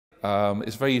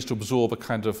it's very easy to absorb a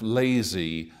kind of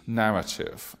lazy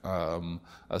narrative, a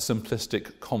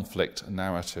simplistic conflict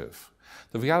narrative.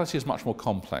 The reality is much more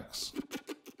complex.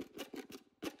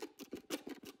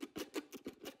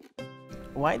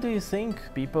 Why do you think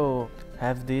people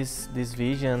have this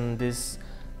vision, these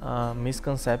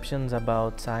misconceptions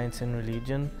about science and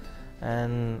religion?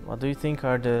 And what do you think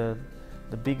are the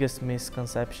biggest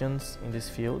misconceptions in this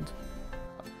field?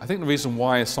 I think the reason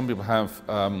why some people have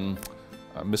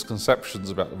misconceptions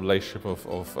about the relationship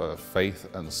of faith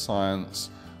and science,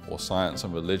 or science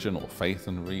and religion, or faith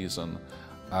and reason,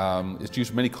 is due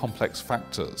to many complex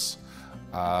factors.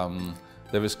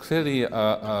 There is clearly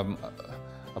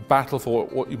a battle for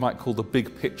what you might call the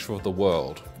big picture of the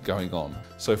world going on.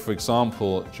 So, for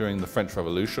example, during the French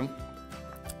Revolution,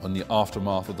 in the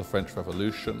aftermath of the French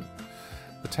Revolution,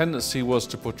 the tendency was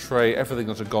to portray everything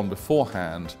that had gone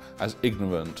beforehand as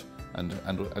ignorant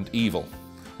and evil.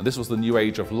 And this was the new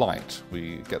age of light.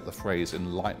 We get the phrase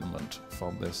enlightenment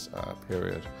from this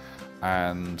period.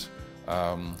 And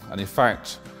in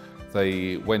fact,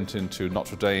 they went into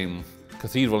Notre Dame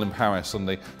Cathedral in Paris and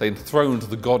they enthroned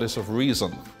the goddess of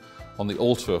reason on the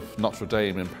altar of Notre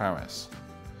Dame in Paris.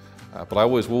 But I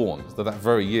always warned that that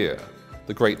very year,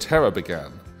 the Great Terror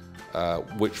began,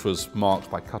 which was marked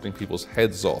by cutting people's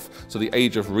heads off. So the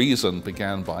age of reason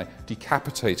began by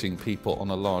decapitating people on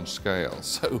a large scale.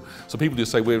 So people who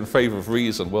say we're in favour of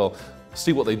reason, well,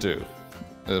 see what they do.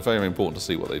 It's very important to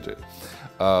see what they do.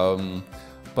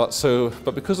 But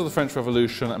because of the French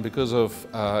Revolution and because of,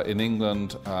 in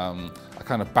England, a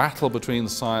kind of battle between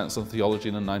science and theology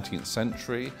in the 19th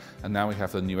century, and now we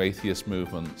have the new atheist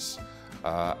movements,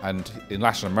 and in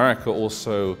Latin America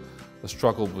also the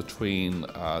struggle between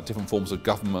different forms of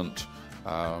government,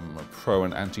 pro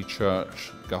and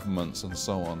anti-church governments and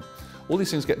so on. All these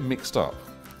things get mixed up,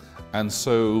 and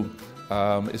so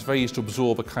it's very easy to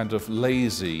absorb a kind of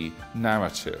lazy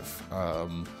narrative,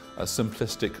 a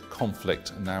simplistic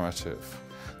conflict narrative.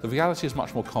 The reality is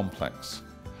much more complex.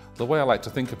 The way I like to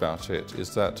think about it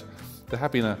is that there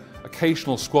have been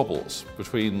occasional squabbles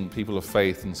between people of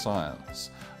faith and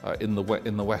science in the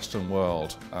Western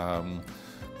world.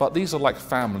 But these are like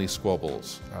family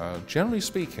squabbles. Generally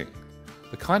speaking,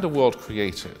 the kind of world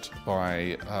created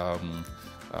by,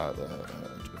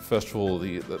 first of all,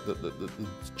 the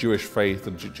Jewish faith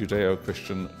and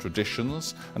Judeo-Christian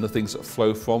traditions and the things that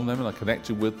flow from them and are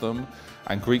connected with them,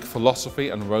 and Greek philosophy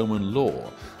and Roman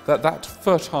law, that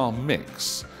fertile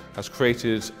mix has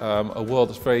created a world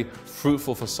that's very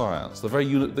fruitful for science.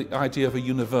 The idea of a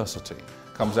university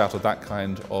comes out of that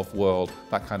kind of world,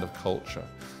 that kind of culture.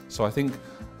 So I think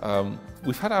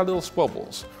we've had our little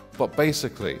squabbles, but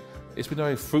basically it's been a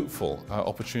very fruitful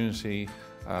opportunity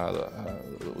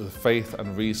with faith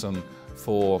and reason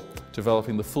for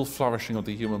developing the full flourishing of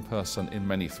the human person in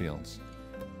many fields.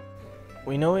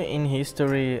 We know in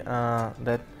history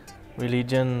that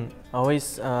religion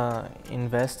always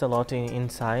invests a lot in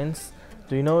science.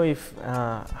 Do you know if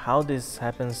how this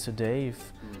happens today,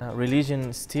 if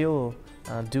religion still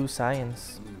do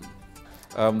science?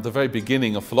 The very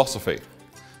beginning of philosophy.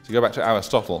 So you go back to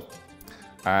Aristotle,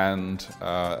 and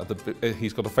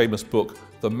he's got a famous book,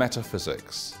 The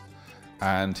Metaphysics,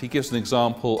 and he gives an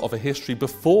example of a history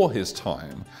before his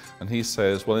time, and he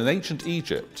says, well, in ancient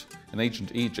Egypt,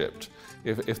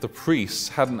 if the priests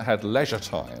hadn't had leisure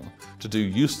time to do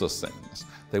useless things,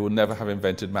 they would never have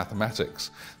invented mathematics.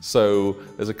 So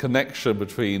there's a connection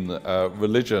between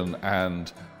religion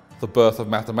and the birth of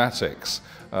mathematics,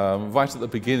 right at the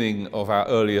beginning of our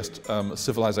earliest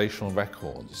civilizational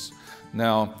records.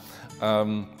 Now,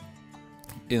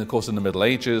 of course, in the Middle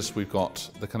Ages, we've got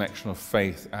the connection of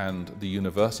faith and the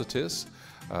universities.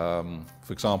 For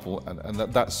example, and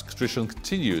that tradition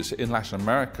continues in Latin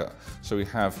America. So we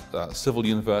have civil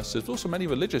universities, but also many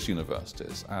religious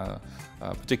universities,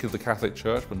 particularly the Catholic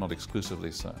Church, but not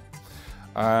exclusively so.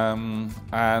 And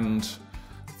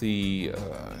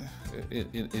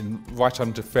right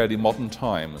into fairly modern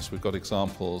times, we've got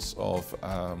examples of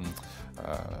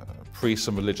priests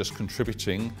and religious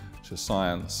contributing to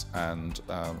science and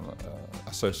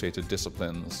associated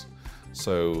disciplines.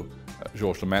 So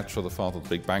Georges Lemaitre, the father of the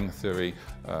Big Bang Theory,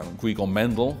 Gregor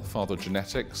Mendel, the father of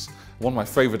genetics. One of my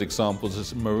favorite examples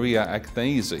is Maria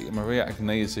Agnesi. Maria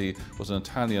Agnesi was an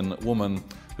Italian woman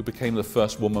who became the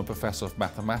first woman professor of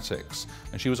mathematics,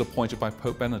 and she was appointed by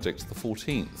Pope Benedict XIV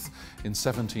in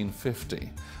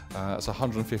 1750. That's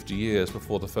 150 years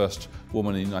before the first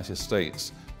woman in the United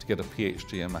States to get a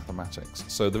Ph.D. in mathematics.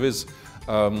 So there's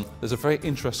a very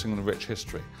interesting and rich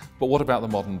history. But what about the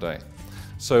modern day?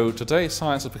 So today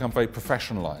science has become very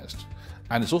professionalized,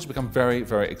 and it's also become very,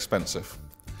 very expensive.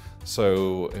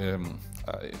 So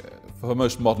for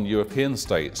most modern European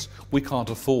states, we can't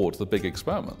afford the big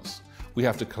experiments. We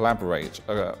have to collaborate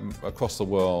across the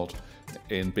world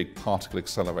in big particle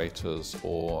accelerators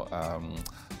or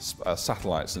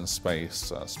satellites in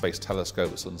space, space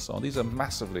telescopes and so on. These are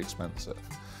massively expensive.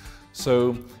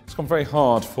 So it's become very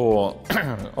hard for,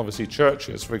 obviously,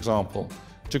 churches, for example,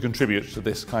 to contribute to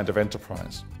this kind of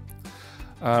enterprise.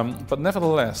 But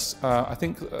nevertheless, I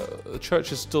think the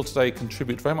churches still today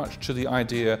contribute very much to the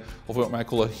idea of what I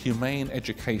call a humane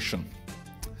education.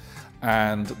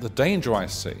 And the danger I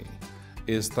see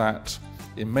is that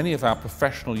in many of our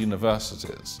professional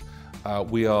universities,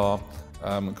 we are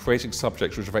creating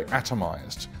subjects which are very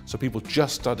atomized. So people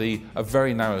just study a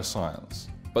very narrow science,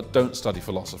 but don't study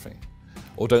philosophy,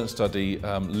 or don't study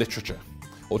literature,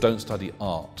 or don't study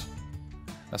art.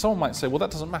 Now someone might say, well,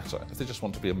 that doesn't matter. If they just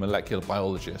want to be a molecular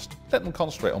biologist, let them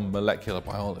concentrate on molecular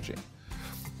biology.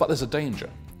 But there's a danger,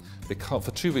 because,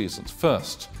 for two reasons.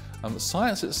 First,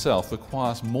 science itself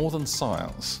requires more than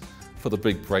science for the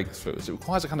big breakthroughs. It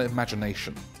requires a kind of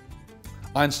imagination.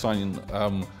 Einstein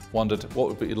wondered what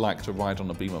would it be like to ride on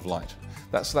a beam of light.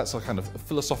 That's a kind of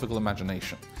philosophical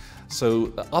imagination.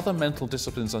 So other mental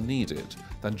disciplines are needed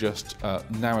than just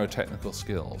narrow technical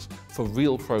skills for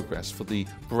real progress, for the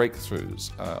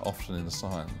breakthroughs often in the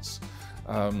science.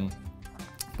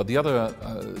 But the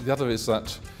other is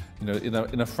that, you know,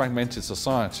 in a fragmented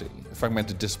society,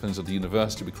 fragmented disciplines of the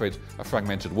university, we create a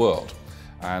fragmented world.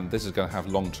 And this is going to have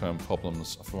long-term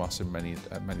problems for us in many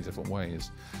different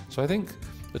ways. So I think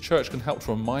the church can help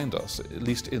to remind us, at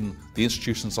least in the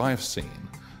institutions I've seen,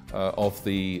 of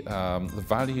the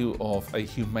value of a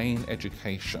humane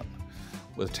education,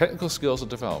 where the technical skills are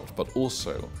developed, but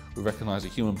also we recognize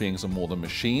that human beings are more than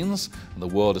machines, and the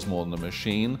world is more than a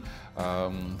machine,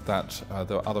 that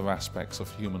there are other aspects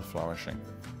of human flourishing.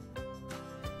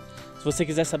 Se você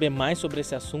quiser saber mais sobre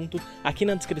esse assunto, aqui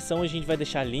na descrição a gente vai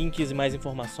deixar links e mais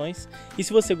informações. E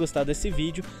se você gostar desse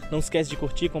vídeo, não esquece de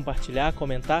curtir, compartilhar,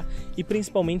 comentar e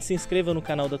principalmente se inscreva no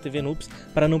canal da TV Noops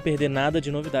para não perder nada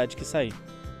de novidade que sair.